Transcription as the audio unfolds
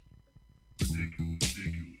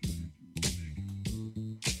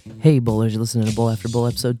Hey bowlers, you're listening to Bowl After Bowl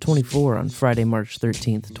episode 24 on Friday, March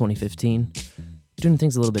 13th, 2015. Doing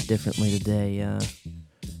things a little bit differently today.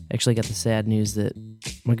 Actually got the sad news that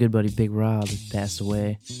my good buddy Big Rob has passed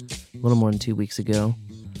away a little more than 2 weeks ago.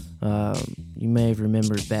 You may have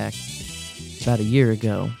remembered back about a year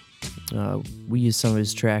ago, we used some of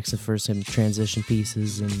his tracks for some transition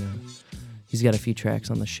pieces, and he's got a few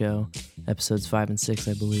tracks on the show, episodes 5 and 6,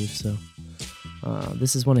 I believe, so...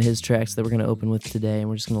 this is one of his tracks that we're going to open with today, and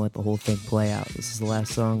we're just going to let the whole thing play out. This is the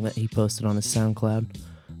last song that he posted on his SoundCloud.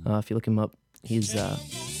 If you look him up, he's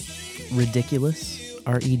Ridiculous,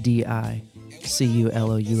 Rediculous.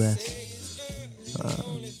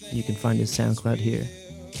 You can find his SoundCloud here.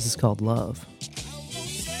 This is called Love.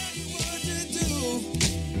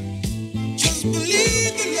 Just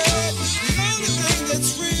believe the love is the only thing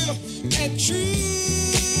that's real and true.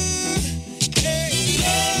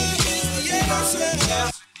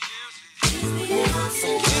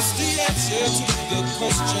 It's the answer to the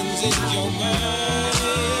questions in your mind.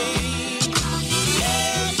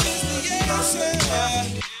 Love is the answer.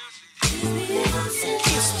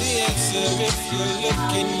 It's the answer. If you're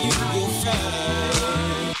looking, you will find.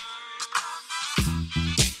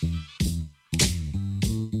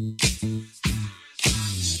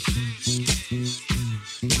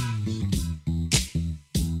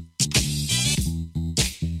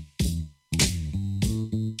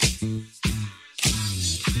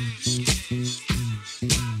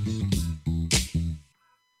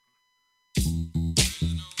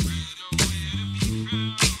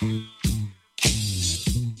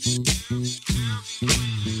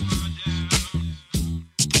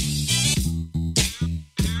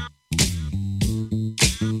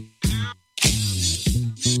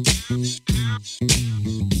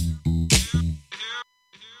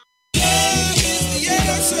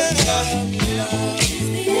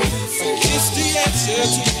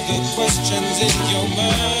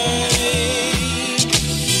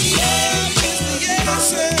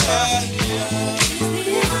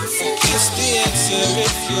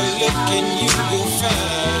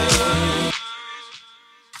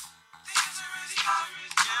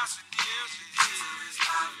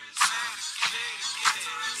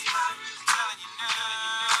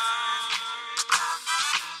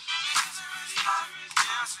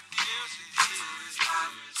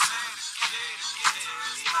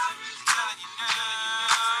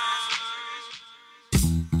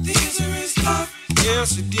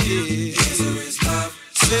 Yes, it is.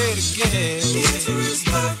 Say it again.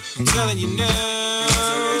 I'm telling you now.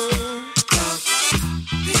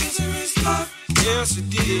 Yes,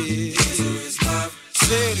 it is.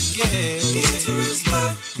 Say it again.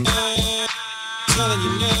 I'm telling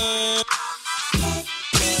you now.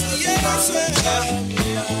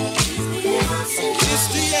 It's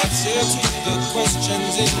the answer to the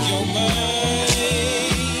questions in your mind.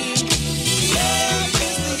 Love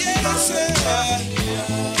is the answer.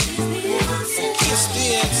 It's the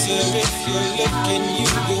answer. If you're looking, you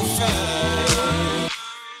will find.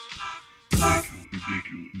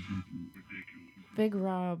 Big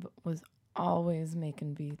Rob was always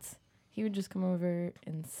making beats. He would just come over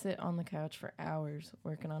and sit on the couch for hours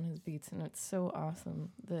working on his beats, and it's so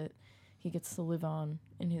awesome that he gets to live on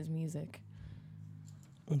in his music.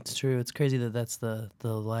 It's true. It's crazy that that's the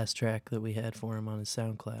last track that we had for him on his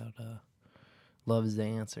SoundCloud. Love is the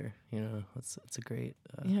answer. You know, it's a great...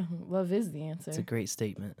 yeah, love is the answer. It's a great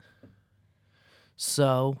statement.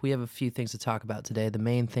 So, we have a few things to talk about today. The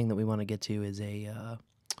main thing that we want to get to is a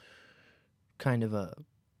kind of a...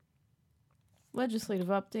 legislative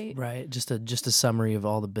update. Right, just a summary of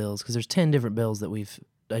all the bills, because there's 10 different bills that we've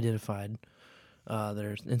identified that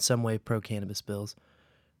are in some way pro-cannabis bills.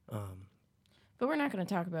 But we're not going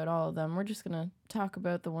to talk about all of them. We're just going to talk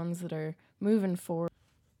about the ones that are moving forward.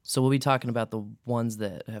 So we'll be talking about the ones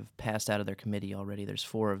that have passed out of their committee already. There's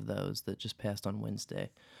 4 of those that just passed on Wednesday.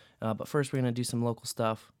 But first, we're going to do some local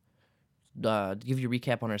stuff. To give you a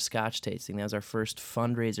recap on our scotch tasting, that was our first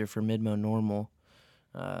fundraiser for Mid-MO NORML.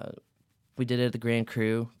 We did it at the Grand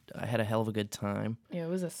Cru. I had a hell of a good time. Yeah, it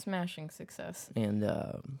was a smashing success. And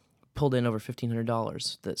pulled in over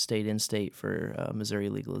 $1,500 that stayed in state for Missouri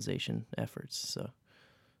legalization efforts. So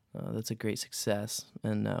that's a great success.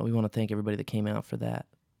 And we want to thank everybody that came out for that.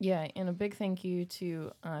 Yeah, and a big thank you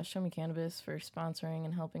to Show Me Cannabis for sponsoring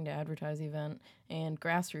and helping to advertise the event, and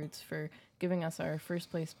Grassroots for giving us our first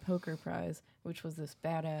place poker prize, which was this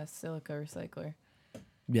badass silica recycler.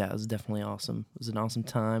 Yeah, it was definitely awesome. It was an awesome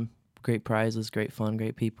time. Great prizes, great fun,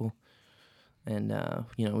 great people. And,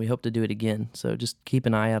 we hope to do it again. So just keep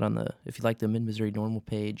an eye out on if you like the Mid-Missouri NORML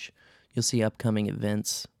page, you'll see upcoming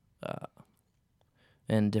events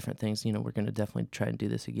and different things. You know, we're going to definitely try and do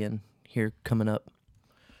this again here coming up.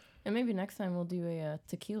 And maybe next time we'll do a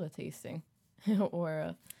tequila tasting or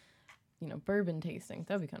a, bourbon tasting.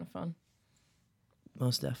 That'd be kind of fun.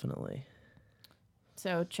 Most definitely.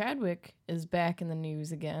 So Chadwick is back in the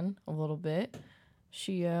news again a little bit.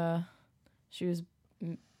 She was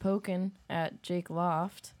poking at Jake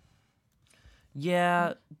Loft.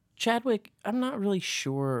 Yeah, Chadwick, I'm not really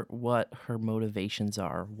sure what her motivations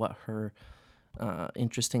are, what her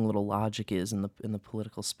interesting little logic is in the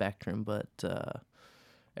political spectrum, but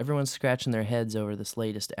everyone's scratching their heads over this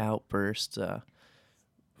latest outburst.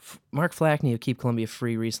 Mark Flackney of Keep Columbia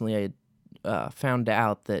Free recently found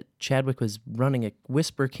out that Chadwick was running a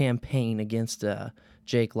whisper campaign against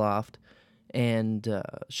Jake Loft, and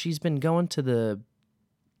she's been going to the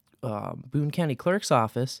Boone County Clerk's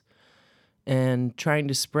office and trying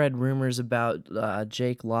to spread rumors about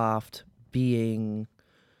Jake Loft being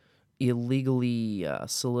illegally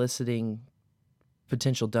soliciting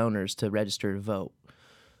potential donors to register to vote.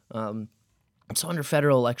 So under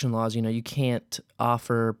federal election laws, you can't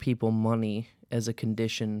offer people money as a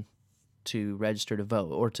condition to register to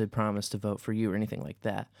vote or to promise to vote for you or anything like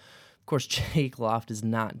that. Of course, Jake Loft is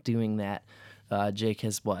not doing that. Jake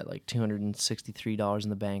has, like $263 in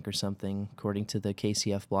the bank or something, according to the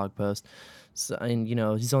KCF blog post. So, and,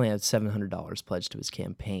 he's only had $700 pledged to his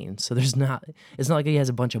campaign. So it's not like he has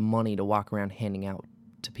a bunch of money to walk around handing out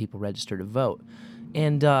to people registered to vote.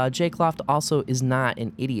 And Jake Loft also is not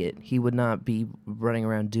an idiot. He would not be running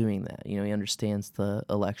around doing that. He understands the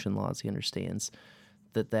election laws. He understands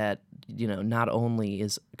that not only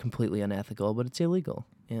is completely unethical, but it's illegal.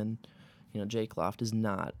 And, Jake Loft is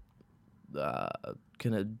not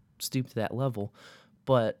going to stoop to that level.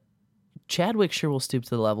 But Chadwick sure will stoop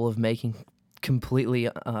to the level of making completely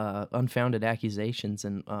unfounded accusations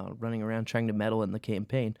and running around trying to meddle in the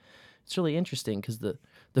campaign. It's really interesting because the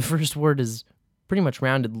first word is pretty much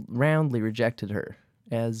roundly rejected her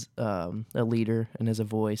as a leader and as a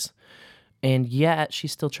voice. And yet she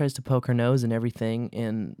still tries to poke her nose in everything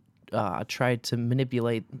and try to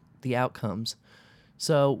manipulate the outcomes.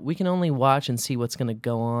 So we can only watch and see what's going to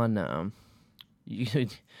go on. You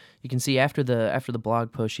can see after the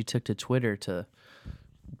blog post, she took to Twitter to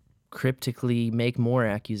cryptically make more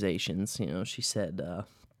accusations. She said,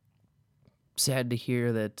 sad to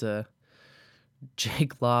hear that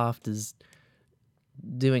Jake Loft is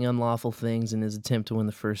doing unlawful things in his attempt to win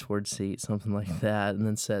the first ward seat, something like that. And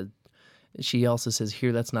then she also says,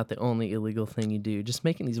 here, that's not the only illegal thing you do. Just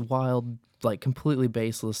making these wild, completely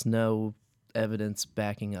baseless, no evidence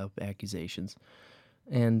backing up accusations.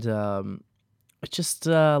 And it's just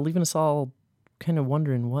leaving us all kind of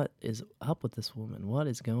wondering what is up with this woman. What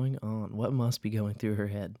is going on? What must be going through her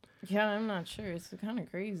head? Yeah, I'm not sure. It's kind of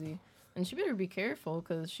crazy. And she better be careful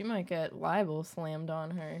because she might get libel slammed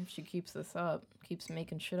on her if she keeps this up, keeps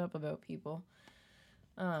making shit up about people.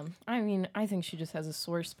 I think she just has a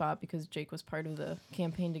sore spot because Jake was part of the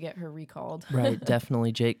campaign to get her recalled. Right,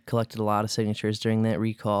 definitely. Jake collected a lot of signatures during that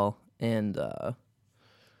recall. And,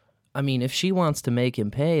 if she wants to make him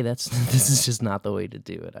pay, this is just not the way to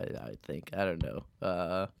do it, I think. I don't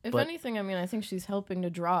know. If anything, I think she's helping to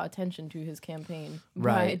draw attention to his campaign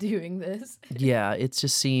by doing this. Yeah, it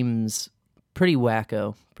just seems pretty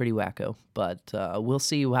wacko. But we'll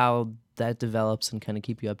see how that develops and kind of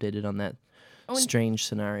keep you updated on that strange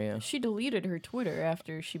scenario. She deleted her Twitter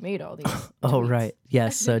after she made all these Oh, tweets. right.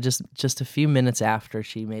 Yes, so just a few minutes after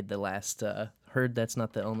she made the last heard that's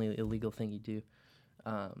not the only illegal thing you do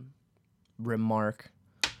remark,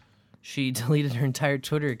 she deleted her entire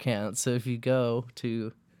Twitter account. So if you go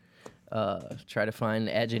to try to find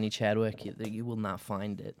 @Jenny Chadwick, you will not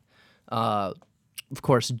find it. Of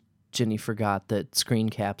course, Jenny forgot that screen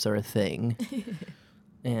caps are a thing.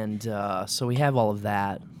 And so we have all of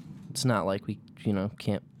that. It's not like we,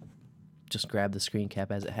 can't just grab the screen cap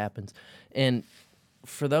as it happens. And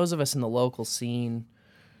for those of us in the local scene,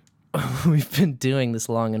 we've been doing this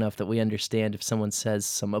long enough that we understand if someone says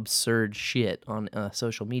some absurd shit on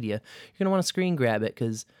social media, you're going to want to screen grab it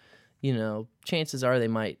because, chances are they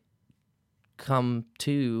might come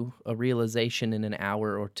to a realization in an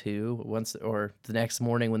hour or two or the next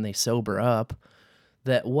morning when they sober up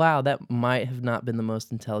that, wow, that might have not been the most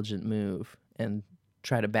intelligent move, and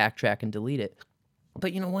try to backtrack and delete it.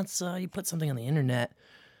 But, once you put something on the internet,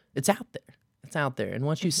 it's out there. It's out there. And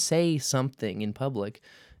once you say something in public,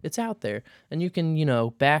 it's out there. And you can,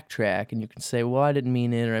 backtrack and you can say, well, I didn't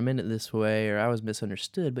mean it, or I meant it this way, or I was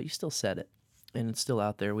misunderstood, but you still said it. And it's still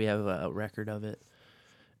out there. We have a record of it.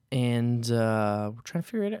 And we're trying to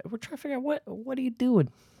figure it out. We're trying to figure out what are you doing?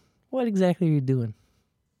 What exactly are you doing?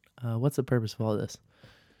 What's the purpose of all this?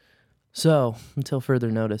 So, until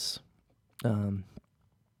further notice,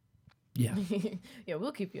 yeah, Yeah,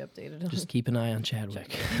 we'll keep you updated. just keep an eye on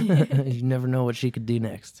Chadwick. You never know what she could do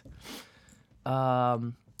next.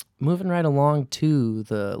 Moving right along to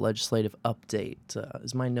the legislative update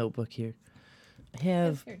is my notebook here. I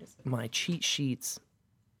have Here it is. my cheat sheets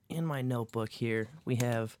in my notebook here. We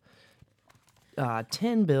have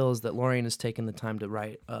 10 bills that Lorian has taken the time to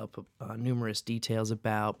write up numerous details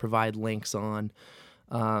about, provide links on.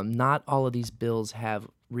 Not all of these bills have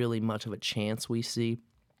really much of a chance we see.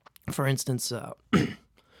 For instance,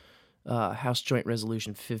 House Joint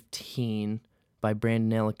Resolution 15 by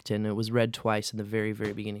Brandon Ellington. It was read twice in the very,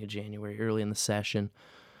 very beginning of January, early in the session.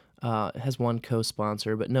 It has one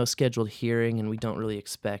co-sponsor, but no scheduled hearing, and we don't really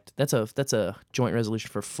expect. That's a joint resolution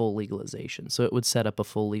for full legalization, so it would set up a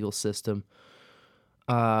full legal system.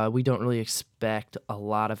 We don't really expect a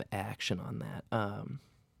lot of action on that.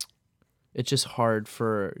 It's just hard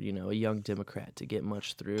for a young Democrat to get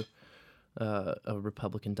much through a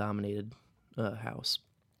Republican-dominated House.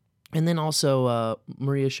 And then also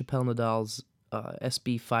Maria Chappelle-Nadal's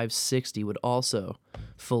SB 560 would also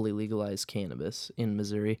fully legalize cannabis in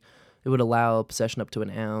Missouri. It would allow possession up to an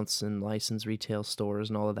ounce and license retail stores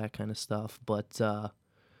and all of that kind of stuff. But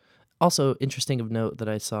also interesting of note that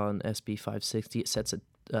I saw in SB 560, it sets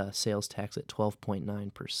a sales tax at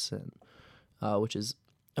 12.9%, which is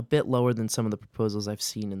a bit lower than some of the proposals I've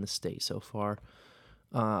seen in the state so far.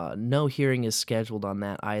 No hearing is scheduled on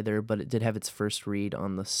that either, but it did have its first read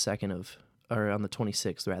on the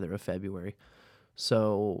 26th rather of February.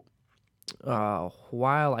 So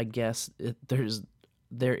while I guess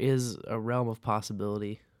there is a realm of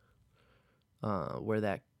possibility where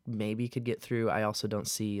that maybe could get through, I also don't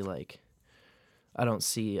see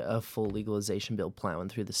a full legalization bill plowing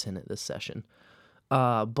through the Senate this session.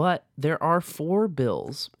 But there are 4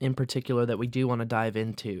 bills in particular that we do want to dive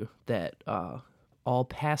into that all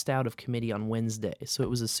passed out of committee on Wednesday. So it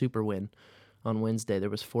was a super win on Wednesday.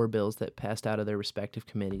 There was 4 bills that passed out of their respective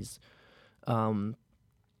committees.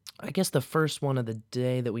 I guess the first one of the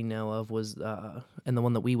day that we know of was, and the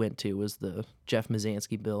one that we went to, was the Jeff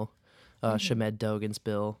Mizanski bill, Shamed Dogan's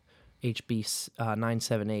bill, HB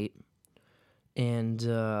 978. And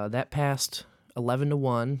that passed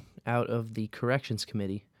 11-1 out of the Corrections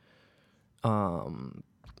Committee.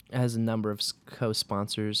 Has a number of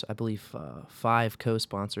co-sponsors, I believe 5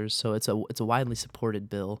 co-sponsors, so it's a widely supported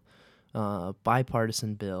bill,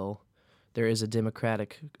 bipartisan bill. There is a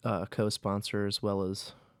Democratic co-sponsor as well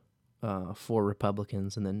as 4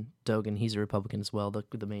 Republicans, and then Dogan, he's a Republican as well,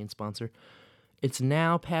 the main sponsor. It's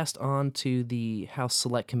now passed on to the House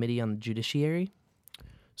Select Committee on the Judiciary.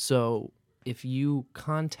 So if you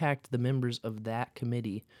contact the members of that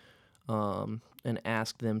committee and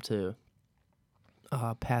ask them to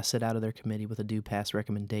pass it out of their committee with a due pass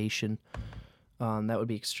recommendation, that would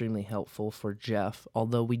be extremely helpful for Jeff.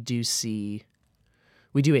 Although we do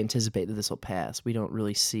anticipate that this will pass. We don't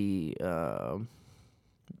really see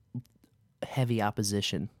heavy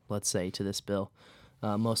opposition, let's say, to this bill.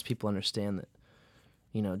 Most people understand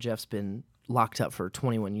that, Jeff's been locked up for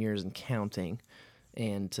 21 years and counting,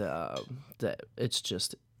 and that it's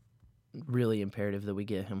just really imperative that we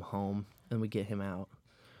get him home and we get him out.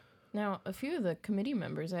 Now, a few of the committee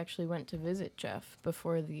members actually went to visit Jeff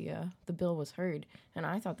before the bill was heard, and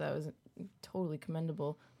I thought that was totally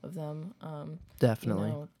commendable of them.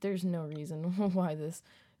 Definitely. There's no reason why this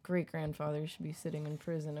great-grandfather should be sitting in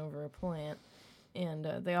prison over a plant, and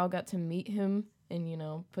they all got to meet him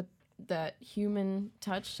and, put that human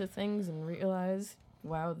touch to things and realize,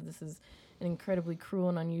 wow, this is an incredibly cruel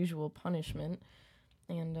and unusual punishment.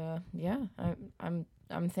 And,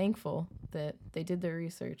 I'm thankful that they did their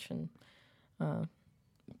research and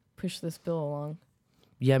pushed this bill along.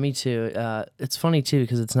 Yeah, me too. It's funny too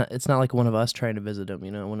because it's not like one of us trying to visit them.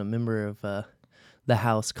 When a member of the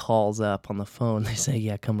House calls up on the phone, they say,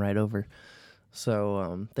 "Yeah, come right over."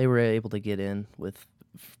 So they were able to get in with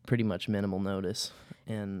pretty much minimal notice.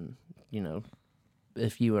 And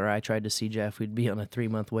if you or I tried to see Jeff, we'd be on a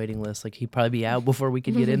 3-month waiting list. Like, he'd probably be out before we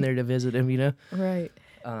could get in there to visit him. Right.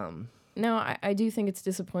 No, I do think it's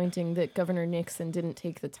disappointing that Governor Nixon didn't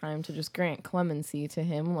take the time to just grant clemency to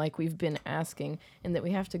him like we've been asking, and that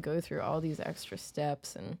we have to go through all these extra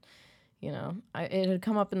steps. And, it had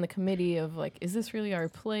come up in the committee of, like, is this really our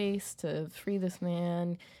place to free this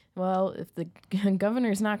man? Well, if the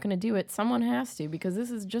governor's not going to do it, someone has to, because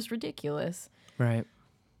this is just ridiculous. Right.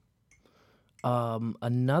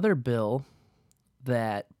 Another bill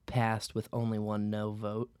that passed with only 1 no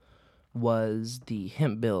vote was the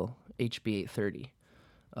hemp bill, HB 830.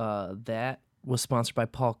 That was sponsored by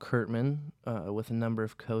Paul Kurtman with a number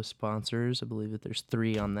of co-sponsors. I believe that there's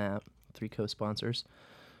 3 on that. 3 co-sponsors.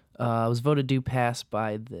 It was voted to pass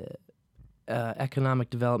by the Economic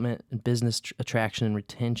Development and Business Attraction and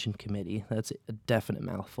Retention Committee. That's a definite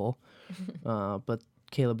mouthful. But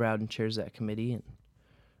Caleb Rowden chairs that committee,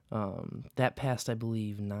 and that passed, I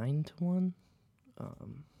believe, 9-1.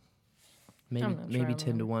 Maybe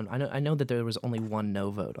 10-1. I know that there was only one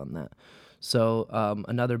no vote on that. So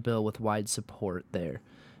another bill with wide support there.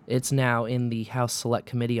 It's now in the House Select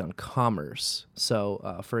Committee on Commerce.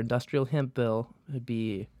 So for industrial hemp bill, it'd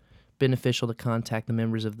be beneficial to contact the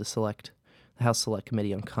members of the House Select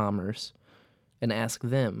Committee on Commerce and ask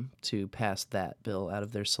them to pass that bill out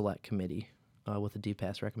of their select committee with a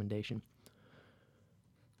do-pass recommendation.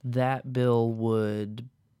 That bill would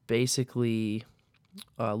basically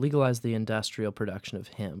legalize the industrial production of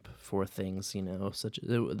hemp for things, such as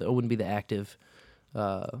it wouldn't be the active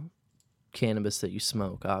cannabis that you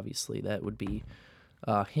smoke, obviously. That would be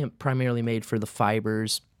hemp primarily made for the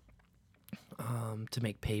fibers, to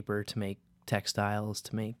make paper, to make textiles,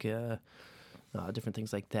 to make different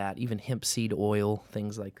things like that. Even hemp seed oil,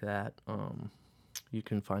 things like that. You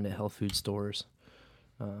can find at health food stores.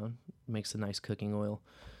 Makes a nice cooking oil.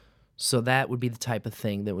 So that would be the type of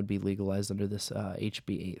thing that would be legalized under this HB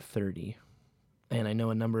 830. And I know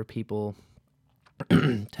a number of people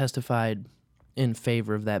testified in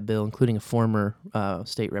favor of that bill, including a former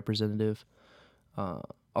state representative,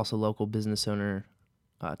 also local business owner,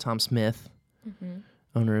 Tom Smith,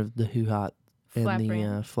 owner of the Hoo Hot and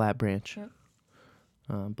the Flat Branch, yep.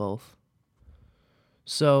 Both.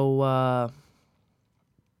 So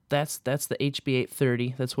that's the HB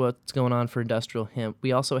 830. That's what's going on for industrial hemp.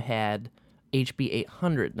 We also had HB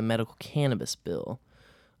 800, the medical cannabis bill.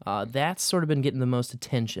 That's sort of been getting the most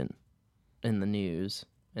attention in the news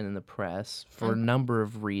and in the press for a number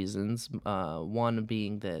of reasons. One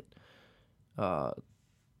being that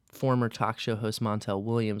former talk show host Montel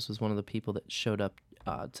Williams was one of the people that showed up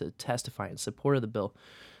to testify in support of the bill.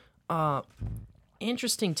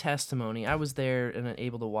 Interesting testimony. I was there and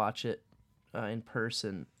able to watch it in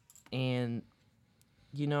person. And,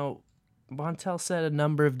 Montel said a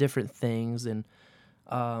number of different things. And,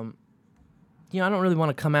 I don't really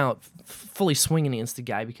want to come out fully swinging against the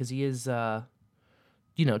guy because he is,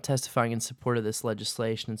 testifying in support of this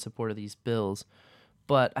legislation, in support of these bills.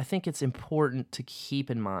 But I think it's important to keep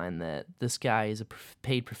in mind that this guy is a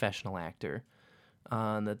paid professional actor,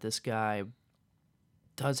 that this guy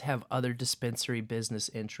does have other dispensary business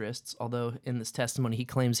interests, although in this testimony he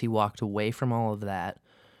claims he walked away from all of that.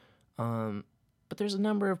 But there's a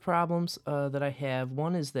number of problems that I have.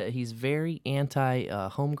 One is that he's very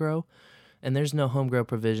anti-home grow, and there's no home grow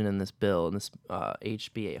provision in this bill, in this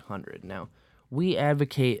HB 800. Now, we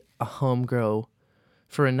advocate a home grow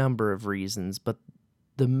for a number of reasons, but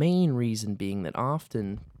the main reason being that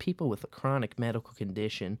often people with a chronic medical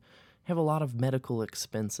condition have a lot of medical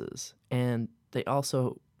expenses, and they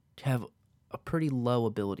also have a pretty low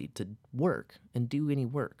ability to work and do any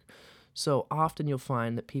work. So often you'll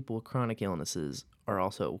find that people with chronic illnesses are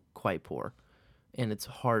also quite poor, and it's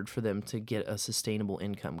hard for them to get a sustainable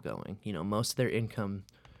income going. Most of their income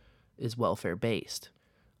is welfare-based.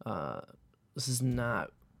 This is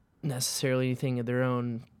not necessarily anything of their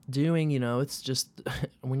own doing. It's just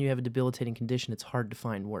when you have a debilitating condition, it's hard to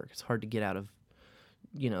find work. It's hard to get out of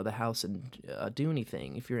the house and do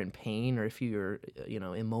anything if you're in pain or if you're,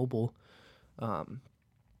 immobile.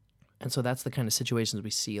 And so that's the kind of situations we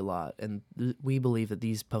see a lot. And we believe that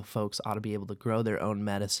these folks ought to be able to grow their own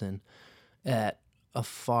medicine at a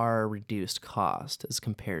far reduced cost as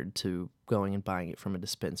compared to going and buying it from a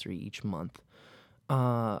dispensary each month.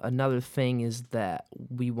 Another thing is that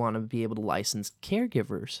we want to be able to license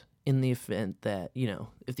caregivers in the event that,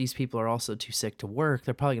 if these people are also too sick to work,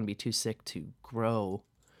 they're probably going to be too sick to grow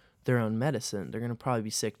their own medicine. They're going to probably be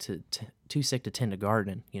too sick to tend a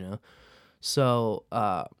garden, So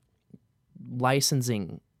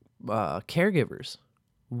licensing caregivers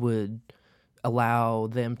would allow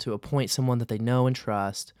them to appoint someone that they know and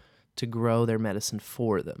trust to grow their medicine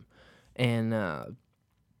for them. And,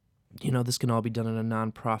 this can all be done in a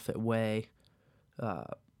nonprofit way.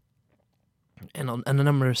 And a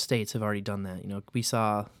number of states have already done that. We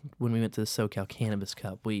saw when we went to the SoCal Cannabis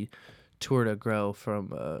Cup, we toured a grow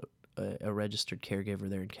from a registered caregiver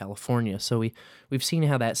there in California. So we've seen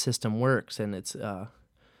how that system works, and it's,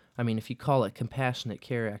 if you call it Compassionate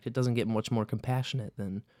Care Act, it doesn't get much more compassionate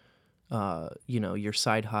than, your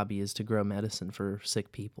side hobby is to grow medicine for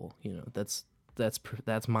sick people. That's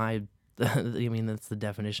my, that's the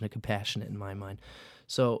definition of compassionate in my mind.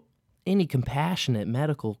 So any compassionate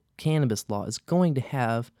medical cannabis law is going to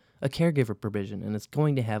have a caregiver provision, and it's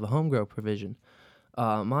going to have a home grow provision.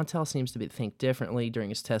 Montel seems to think differently. During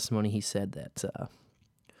his testimony, he said that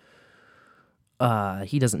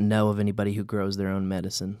he doesn't know of anybody who grows their own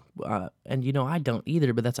medicine. And, I don't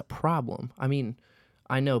either, but that's a problem. I mean,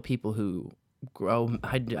 I know people who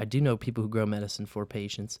I do know people who grow medicine for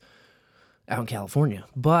patients out in California.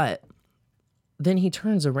 But then he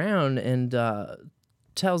turns around and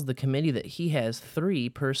tells the committee that he has 3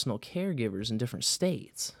 personal caregivers in different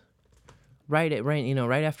states. Right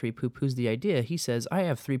after he poo-poos the idea, he says, I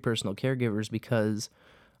have 3 personal caregivers because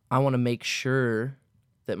I want to make sure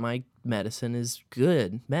that my medicine is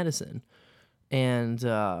good medicine. And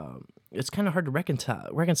it's kind of hard to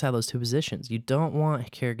reconcile those two positions. You don't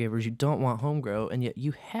want caregivers, you don't want home grow, and yet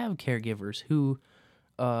you have caregivers who,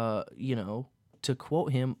 to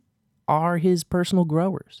quote him, are his personal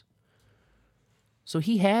growers. So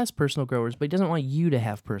he has personal growers, but he doesn't want you to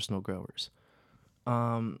have personal growers.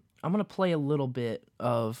 I'm going to play a little bit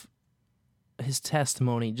of his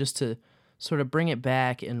testimony just to sort of bring it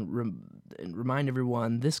back and remind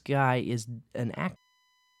everyone this guy is an actor.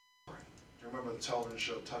 Do you remember the television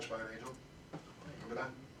show Touched by an Angel? Remember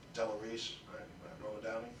that? Della Reese, right? Roma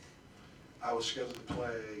Downey. I was scheduled to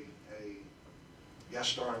play a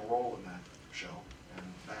guest starring role in that show, and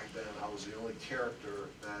back then I was the only character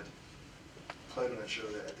that played on that show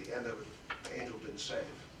that at the end of it, the angel didn't save.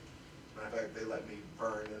 Matter of fact, they let me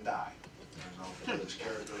burn and die. I was going to play this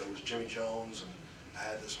character that was Jimmy Jones, and I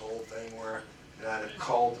had this whole thing where I had a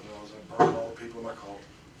cult, and I was going to burn all the people in my cult.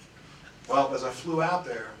 Well, as I flew out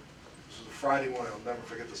there, this was a Friday morning, I'll never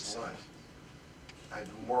forget this in life. I'd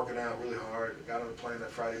been working out really hard, got on a plane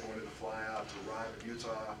that Friday morning to fly out to arrive in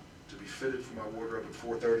Utah to be fitted for my wardrobe at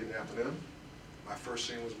 4:30 in the afternoon. My first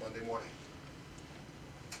scene was Monday morning.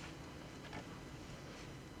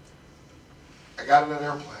 I got in an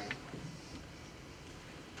airplane.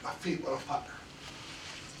 My feet went on fire.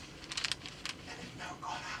 And it never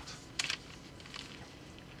gone out.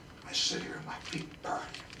 I sit here and my feet burn.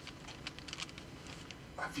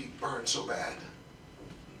 My feet burned so bad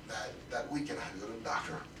that weekend I had to go to the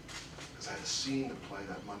doctor because I had a scene to play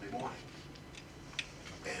that Monday morning.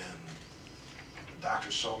 And the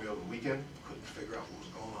doctor saw me over the weekend, couldn't figure out what was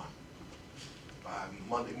going on. By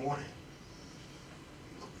Monday morning,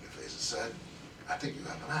 he looked me in the face and said, I think you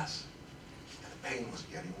have MS. And the pain was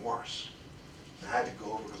getting worse. And I had to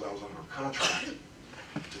go over because I was under a contract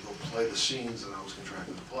to go play the scenes that I was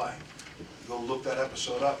contracted to play. You go look that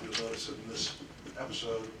episode up, you'll notice that in this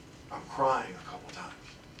episode, I'm crying a couple times.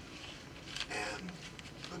 And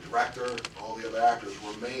the director, all the other actors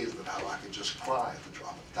were amazed at how I could just cry at the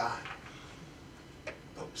drop of a dime. But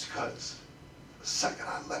it was because the second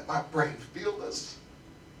I let my brain feel this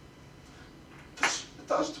it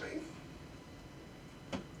does to me.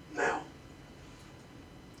 Now,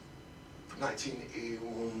 from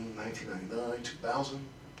 1981, 1999, 2000, to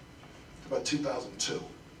about 2002,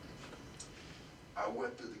 I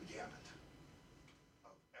went through the gamut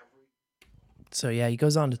of every... So yeah, he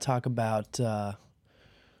goes on to talk about,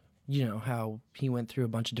 how he went through a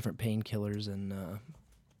bunch of different painkillers and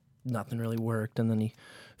nothing really worked, and then he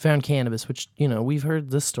found cannabis, which we've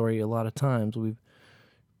heard this story a lot of times.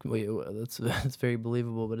 That's very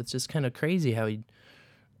believable, but it's just kind of crazy how he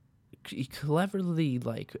cleverly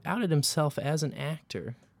outed himself as an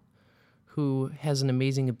actor who has an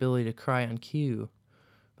amazing ability to cry on cue,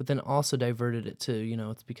 but then also diverted it to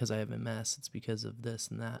it's because I have MS, it's because of this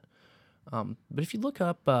and that. But if you look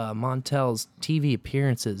up Montel's TV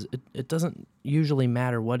appearances, it doesn't usually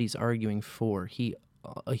matter what he's arguing for. He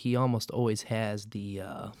almost always has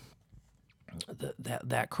that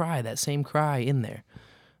cry, that same cry in there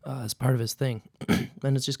as part of his thing,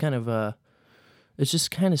 and it's just kind of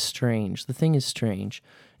strange. The thing is strange,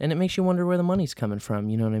 and it makes you wonder where the money's coming from.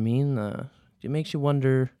 You know what I mean? It makes you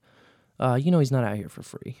wonder. He's not out here for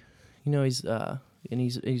free. He's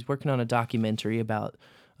working on a documentary about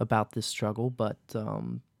this struggle, but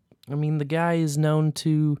the guy is known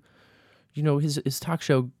to, his talk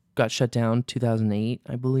show got shut down 2008,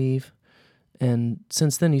 I believe, and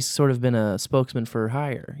since then he's sort of been a spokesman for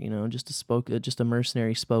hire, just a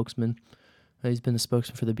mercenary spokesman. He's been a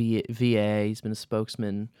spokesman for the VA. He's been a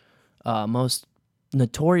spokesman most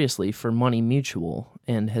notoriously for Money Mutual,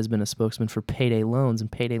 and has been a spokesman for payday loans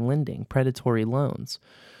and payday lending, predatory loans.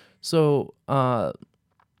 So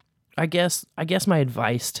I guess my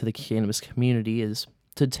advice to the cannabis community is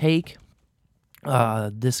to take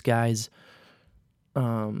this guy's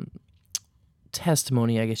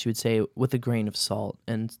testimony, I guess you would say, with a grain of salt,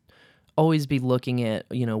 and always be looking at,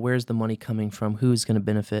 where's the money coming from, who's going to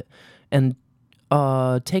benefit, and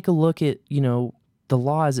take a look at, the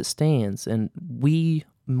law as it stands. And we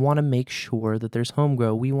want to make sure that there's home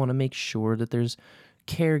grow. We want to make sure that there's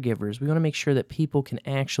caregivers. We want to make sure that people can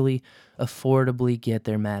actually affordably get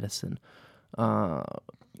their medicine. And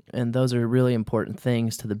those are really important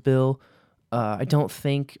things to the bill. I don't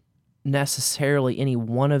think necessarily any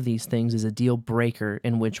one of these things is a deal breaker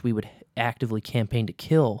in which we would actively campaign to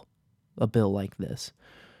kill a bill like this.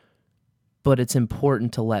 But it's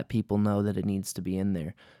important to let people know that it needs to be in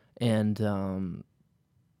there. And,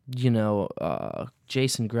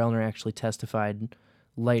 Jason Grellner actually testified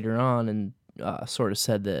later on and sort of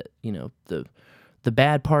said that, the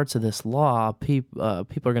bad parts of this law, people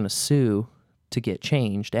are going to sue to get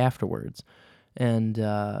changed afterwards. And,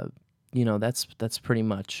 that's pretty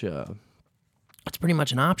much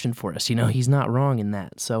an option for us. He's not wrong in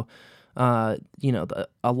that. So, a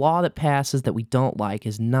law that passes that we don't like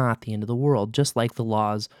is not the end of the world, just like the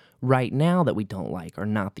laws right now that we don't like are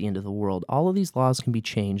not the end of the world. All of these laws can be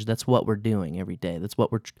changed. That's what we're doing every day. That's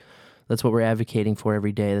what we're advocating for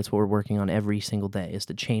every day. That's what we're working on every single day, is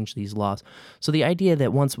to change these laws. So the idea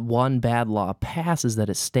that once one bad law passes that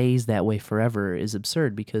it stays that way forever is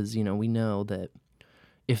absurd, because, we know that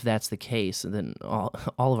if that's the case, then all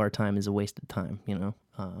of our time is a wasted time,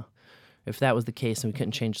 If that was the case, then we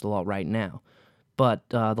couldn't change the law right now. But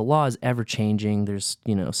the law is ever-changing. There's,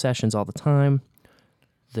 sessions all the time.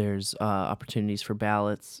 There's opportunities for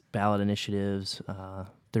ballot initiatives.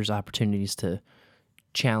 There's opportunities to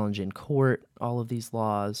challenge in court all of these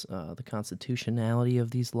laws, the constitutionality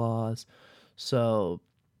of these laws. So,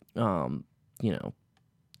 any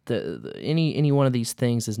one of these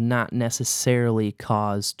things is not necessarily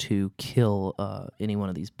cause to kill any one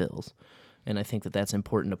of these bills. And I think that that's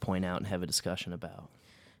important to point out and have a discussion about.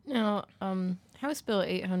 Now, House Bill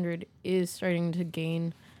 800 is starting to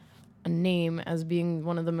gain a name as being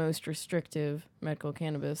one of the most restrictive medical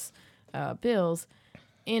cannabis bills.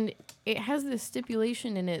 And it has this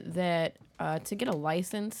stipulation in it that to get a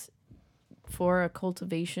license for a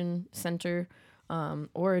cultivation center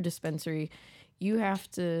or a dispensary, you have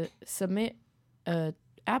to submit an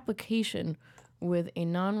application with a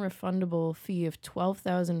non-refundable fee of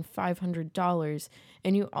 $12,500,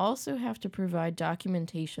 and you also have to provide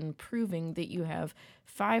documentation proving that you have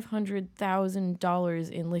 $500,000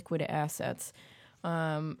 in liquid assets.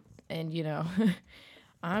 I'm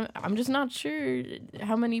just not sure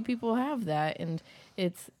how many people have that, and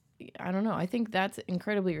I don't know. I think that's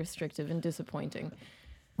incredibly restrictive and disappointing.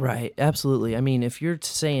 Right, absolutely. I mean, if you're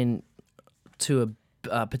saying to a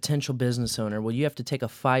potential business owner, well, you have to take a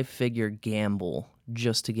 5-figure gamble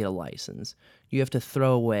just to get a license. You have to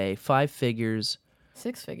throw away 5 figures.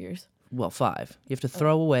 6 figures. Well, 5. You have to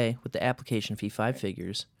throw away with the application fee 5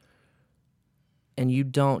 figures, and you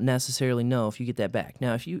don't necessarily know if you get that back.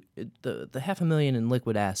 Now, if the $500,000 in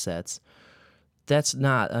liquid assets, that's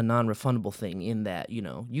not a non-refundable thing in that,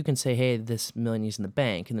 you can say, hey, this million is in the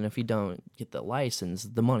bank, and then if you don't get the license,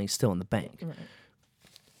 the money's still in the bank. Right.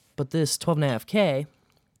 But this $12,500,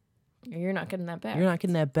 you're not getting that back. You're not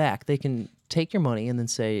getting that back. They can take your money and then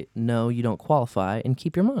say, no, you don't qualify, and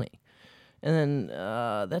keep your money. And then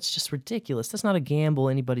that's just ridiculous. That's not a gamble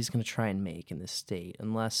anybody's going to try and make in this state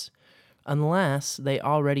unless they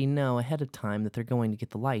already know ahead of time that they're going to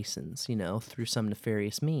get the license, through some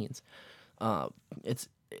nefarious means. It's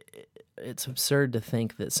absurd to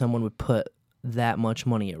think that someone would put that much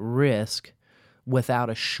money at risk without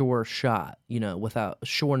a sure shot, without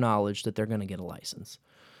sure knowledge that they're going to get a license.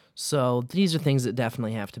 So these are things that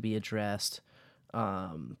definitely have to be addressed.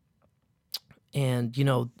 For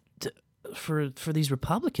these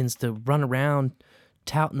Republicans to run around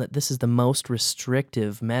touting that this is the most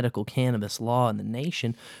restrictive medical cannabis law in the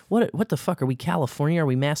nation, what the fuck? Are we California? Are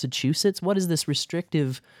we Massachusetts? What is this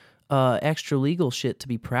restrictive extra legal shit to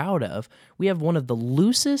be proud of? We have one of the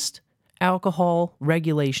loosest alcohol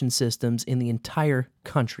regulation systems in the entire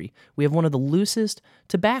country. We have one of the loosest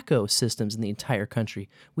tobacco systems in the entire country.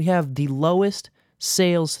 We have the lowest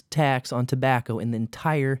sales tax on tobacco in the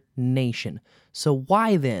entire nation. So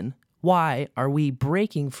why are we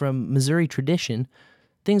breaking from Missouri tradition,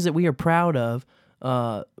 things that we are proud of,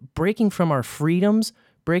 breaking from our freedoms,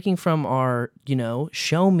 breaking from our,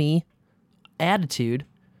 show me attitude,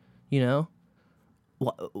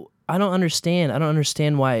 I don't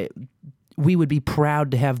understand why we would be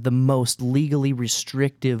proud to have the most legally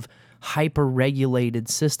restrictive, hyper-regulated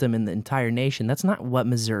system in the entire nation. That's not what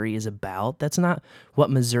Missouri is about. That's not what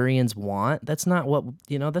Missourians want. That's not what,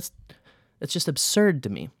 it's just absurd to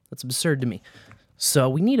me. That's absurd to me. So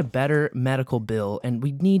we need a better medical bill, and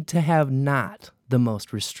we need to have not the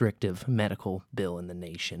most restrictive medical bill in the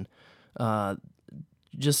nation. I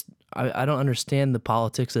don't understand the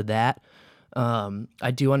politics of that.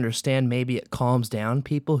 I do understand maybe it calms down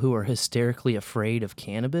people who are hysterically afraid of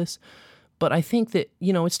cannabis, but I think that,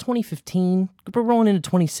 it's 2015. We're rolling into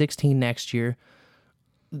 2016 next year.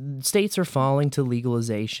 States are falling to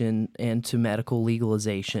legalization and to medical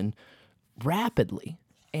legalization rapidly.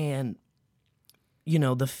 And,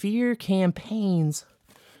 the fear campaigns,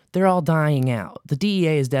 they're all dying out. The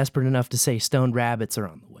DEA is desperate enough to say stoned rabbits are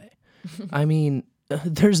on the way. I mean,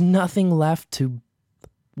 there's nothing left to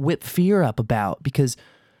whip fear up about, because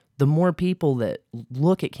the more people that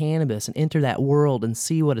look at cannabis and enter that world and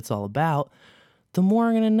see what it's all about, the more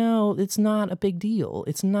are going to know it's not a big deal.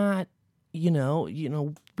 It's not, we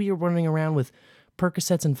are running around with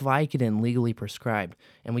Percocets and Vicodin legally prescribed,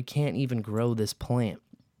 and we can't even grow this plant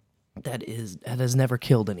that has never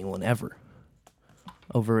killed anyone ever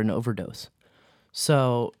over an overdose.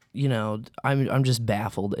 So, I'm just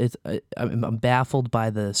baffled. I'm baffled by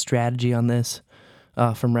the strategy on this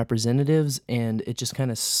from representatives, and it just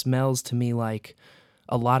kind of smells to me like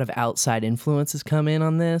a lot of outside influences come in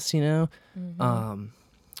on this,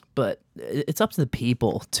 But it's up to the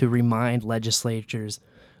people to remind legislators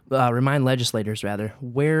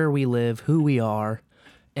where we live, who we are,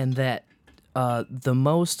 and that the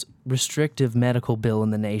most restrictive medical bill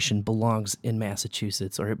in the nation belongs in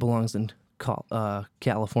Massachusetts, or it belongs in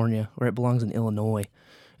California, or it belongs in Illinois.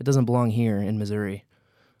 It doesn't belong here in Missouri.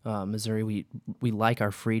 Missouri, we like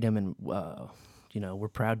our freedom, and we're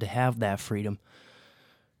proud to have that freedom.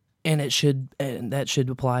 And that should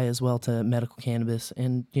apply as well to medical cannabis,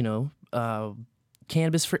 and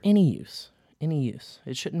cannabis for any use.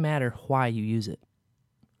 It shouldn't matter why you use it.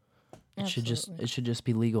 It should just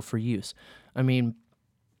be legal for use. I mean,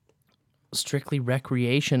 strictly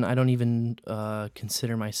recreation, I don't even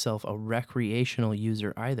consider myself a recreational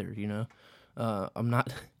user either. I'm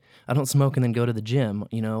not. I don't smoke and then go to the gym.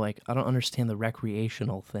 I don't understand the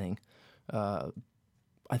recreational thing.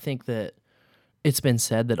 I think that it's been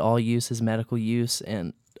said that all use is medical use,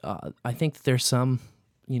 and I think that there's some,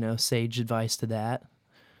 sage advice to that.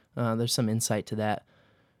 There's some insight to that.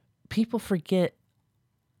 People forget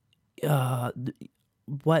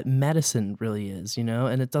what medicine really is,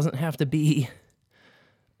 and it doesn't have to be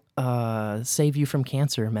save you from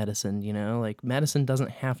cancer medicine, Like, medicine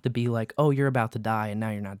doesn't have to be like, oh, you're about to die and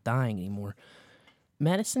now you're not dying anymore.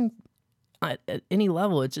 Medicine, at any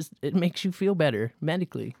level, it makes you feel better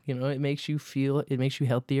medically. It makes you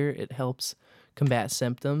healthier. It helps combat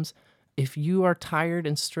symptoms. If you are tired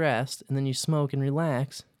and stressed and then you smoke and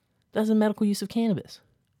relax, that's a medical use of cannabis.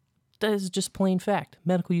 That is just plain fact.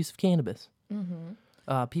 Medical use of cannabis.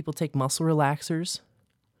 Mm-hmm. People take muscle relaxers.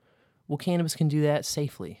 Well, cannabis can do that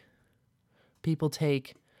safely. People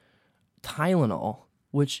take Tylenol,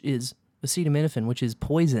 which is acetaminophen, which is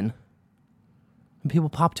poison. And people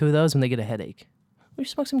pop two of those when they get a headache. We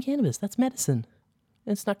smoke some cannabis. That's medicine.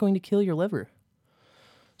 And it's not going to kill your liver.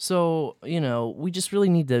 So, we just really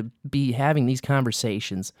need to be having these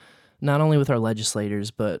conversations, not only with our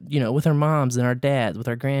legislators, but, with our moms and our dads, with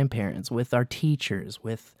our grandparents, with our teachers,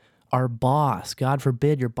 with our boss. God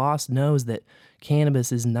forbid your boss knows that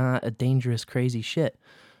cannabis is not a dangerous, crazy shit.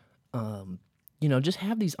 Just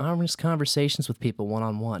have these honest conversations with people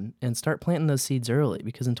one-on-one and start planting those seeds early,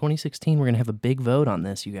 because in 2016, we're going to have a big vote on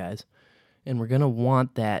this, you guys. And we're going to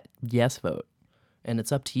want that yes vote. And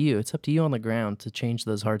it's up to you. It's up to you on the ground to change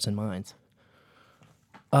those hearts and minds.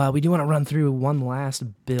 We do want to run through one last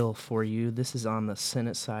bill for you. This is on the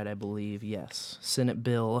Senate side, I believe. Yes. Senate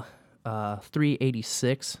Bill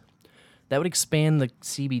 386. That would expand the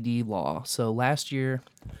CBD law. So last year,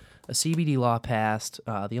 a CBD law passed.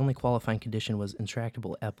 The only qualifying condition was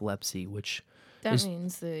intractable epilepsy, which That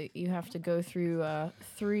means that you have to go through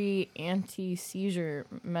 3 anti-seizure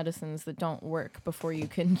medicines that don't work before you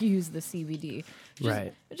can use the CBD.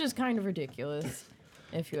 Which is kind of ridiculous,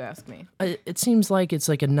 if you ask me. It seems like it's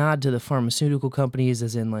like a nod to the pharmaceutical companies,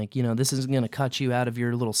 as in, like, this isn't going to cut you out of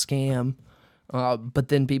your little scam. But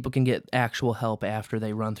then people can get actual help after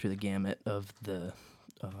they run through the gamut of the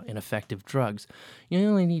ineffective drugs. You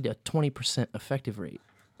only need a 20% effective rate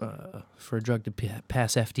for a drug to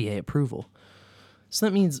pass FDA approval. So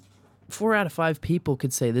that means 4 out of 5 people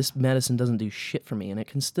could say this medicine doesn't do shit for me, and it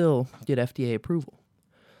can still get FDA approval.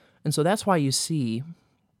 And so that's why you see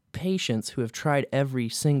patients who have tried every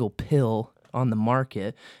single pill on the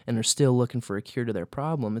market and are still looking for a cure to their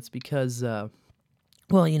problem. It's because,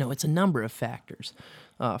 it's a number of factors.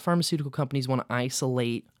 Pharmaceutical companies want to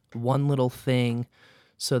isolate one little thing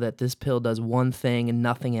so that this pill does one thing and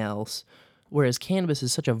nothing else, whereas cannabis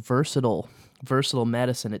is such a versatile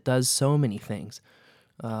medicine. It does so many things.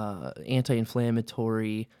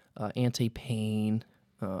 Anti-inflammatory, anti-pain,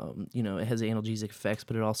 It has analgesic effects,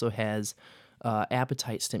 but it also has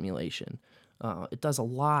appetite stimulation. It does a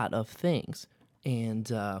lot of things, and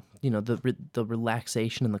the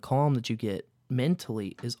relaxation and the calm that you get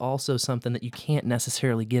mentally is also something that you can't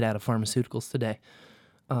necessarily get out of pharmaceuticals today.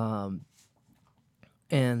 And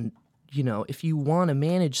if you want to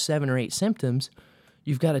manage 7 or 8 symptoms,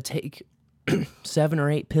 you've got to take 7 or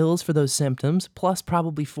 8 pills for those symptoms, plus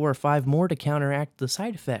probably 4 or 5 more to counteract the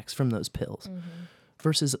side effects from those pills,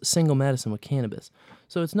 versus single medicine with cannabis.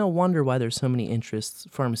 So it's no wonder why there's so many interests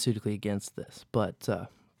pharmaceutically against this. But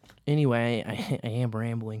anyway, I am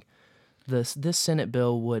rambling. This Senate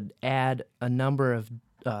bill would add a number of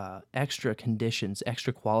extra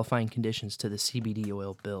qualifying conditions to the CBD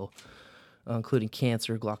oil bill, including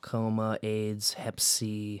cancer, glaucoma, AIDS, Hep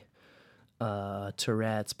C,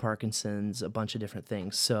 Tourette's, Parkinson's, a bunch of different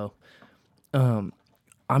things. So I'm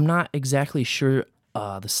not exactly sure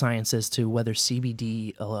the science as to whether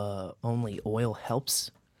CBD only oil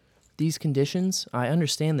helps these conditions. I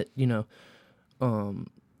understand that,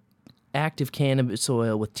 active cannabis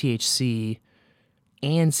oil with THC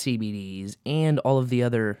and CBDs and all of the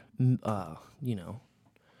other,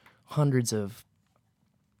 hundreds of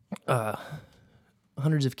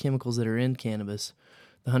chemicals that are in cannabis,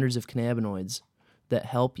 the hundreds of cannabinoids that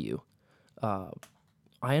help you. I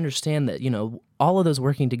understand that, all of those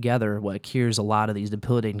working together what cures a lot of these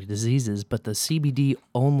debilitating diseases, but the CBD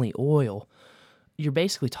only oil, you're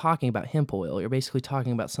basically talking about hemp oil. You're basically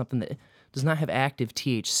talking about something that does not have active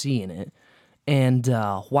THC in it. And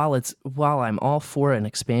while I'm all for an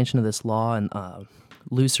expansion of this law and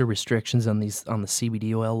looser restrictions on the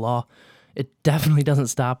CBD oil law, it definitely doesn't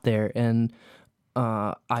stop there. And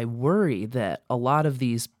I worry that a lot of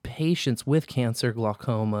these patients with cancer,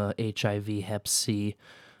 glaucoma, HIV, Hep C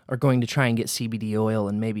are going to try and get CBD oil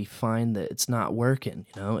and maybe find that it's not working.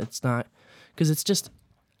 It's not, because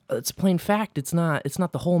it's plain fact. It's not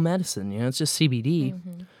the whole medicine. It's just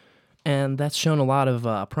CBD, and that's shown a lot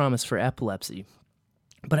of promise for epilepsy,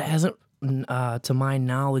 but it hasn't, to my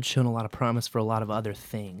knowledge, shown a lot of promise for a lot of other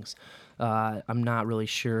things. I'm not really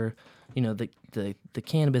sure. The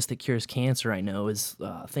cannabis that cures cancer, I know, is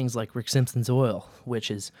things like Rick Simpson's oil,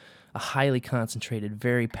 which is a highly concentrated,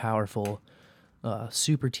 very powerful,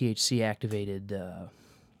 super THC activated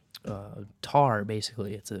tar.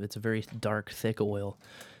 Basically, it's a very dark, thick oil,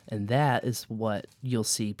 and that is what you'll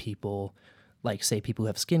see people, like say people who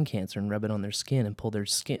have skin cancer, and rub it on their skin and pull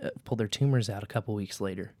their tumors out a couple weeks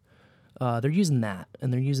later. They're using that,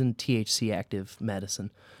 and they're using THC active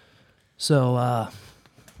medicine. So.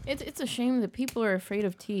 It's a shame that people are afraid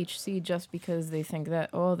of THC just because they think that,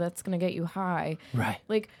 that's going to get you high. Right.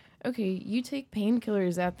 Like, okay, you take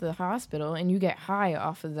painkillers at the hospital and you get high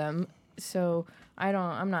off of them. So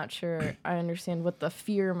I'm not sure I understand what the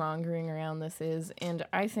fear mongering around this is. And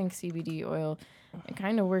I think CBD oil, it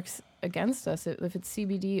kind of works against us. If it's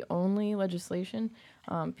CBD only legislation,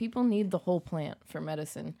 people need the whole plant for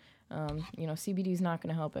medicine. CBD is not going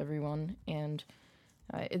to help everyone. And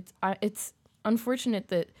it's unfortunate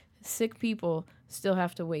that sick people still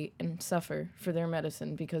have to wait and suffer for their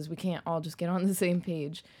medicine because we can't all just get on the same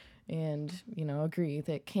page and, agree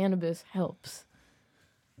that cannabis helps.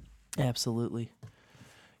 Absolutely.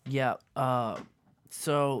 Yeah.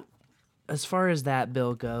 So as far as that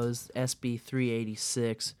bill goes, SB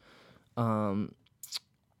 386, I'm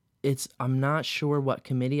not sure what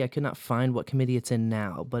committee. I could not find what committee it's in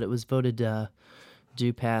now, but it was voted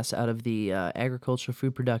do pass out of the Agriculture,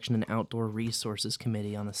 Food Production, and Outdoor Resources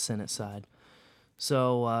Committee on the Senate side.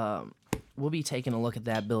 So we'll be taking a look at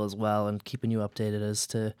that bill as well and keeping you updated as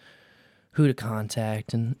to who to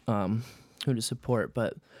contact and who to support.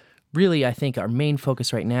 But really, I think our main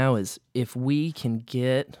focus right now is if we can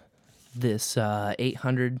get this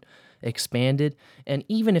 800 expanded, and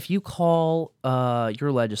even if you call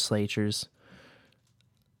your legislatures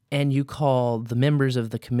and you call the members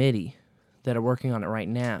of the committee that are working on it right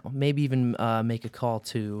now, maybe even make a call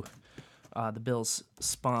to the bill's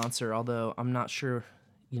sponsor, although I'm not sure,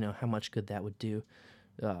 how much good that would do.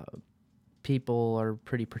 People are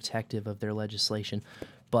pretty protective of their legislation,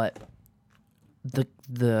 but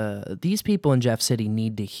these people in Jeff City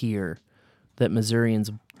need to hear that Missourians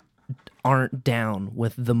aren't down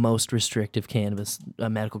with the most restrictive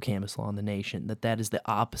medical cannabis law in the nation, that is the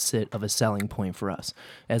opposite of a selling point for us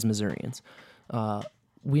as Missourians.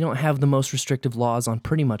 We don't have the most restrictive laws on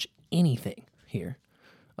pretty much anything here.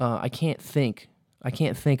 I can't think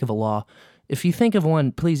of a law. If you think of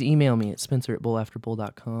one, please email me at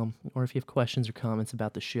spencer@bullafterbull.com, or if you have questions or comments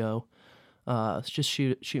about the show, just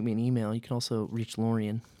shoot me an email. You can also reach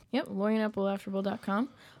Lorian Yep, Lauren at bowlafterbowl.com.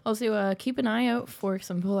 Also, keep an eye out for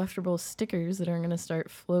some Bowl After Bowl stickers that are going to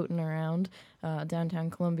start floating around downtown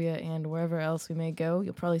Columbia and wherever else we may go.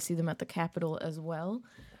 You'll probably see them at the Capitol as well.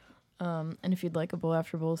 And if you'd like a Bowl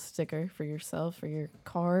After Bowl sticker for yourself or your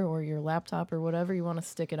car or your laptop or whatever you want to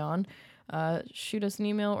stick it on, shoot us an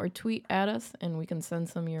email or tweet at us, and we can send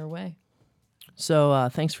some your way. So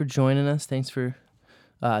thanks for joining us. Thanks for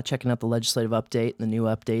checking out the legislative update, the new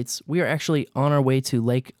updates. We are actually on our way to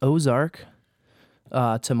Lake Ozark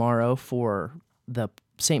tomorrow for the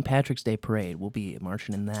St. Patrick's Day Parade. We'll be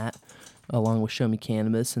marching in that, along with Show Me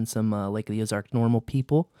Cannabis and some Lake of the Ozark NORML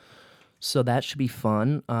people. So that should be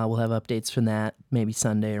fun. We'll have updates from that maybe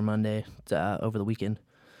Sunday or Monday over the weekend.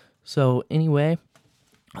 So anyway,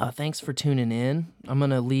 thanks for tuning in. I'm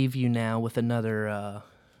going to leave you now with another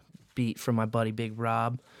beat from my buddy Big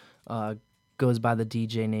Rob. Goes by the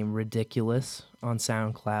DJ name Ridiculous on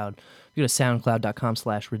SoundCloud. You go to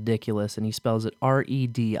soundcloud.com/ridiculous, and he spells it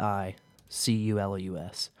REDICULOUS.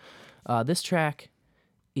 This track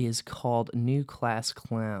is called New Class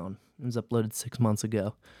Clown. It was uploaded 6 months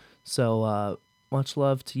ago. So much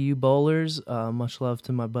love to you bowlers. Much love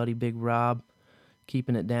to my buddy Big Rob,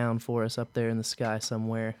 keeping it down for us up there in the sky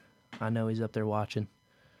somewhere. I know he's up there watching.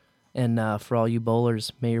 And for all you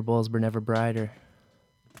bowlers, may your bowls burn ever brighter.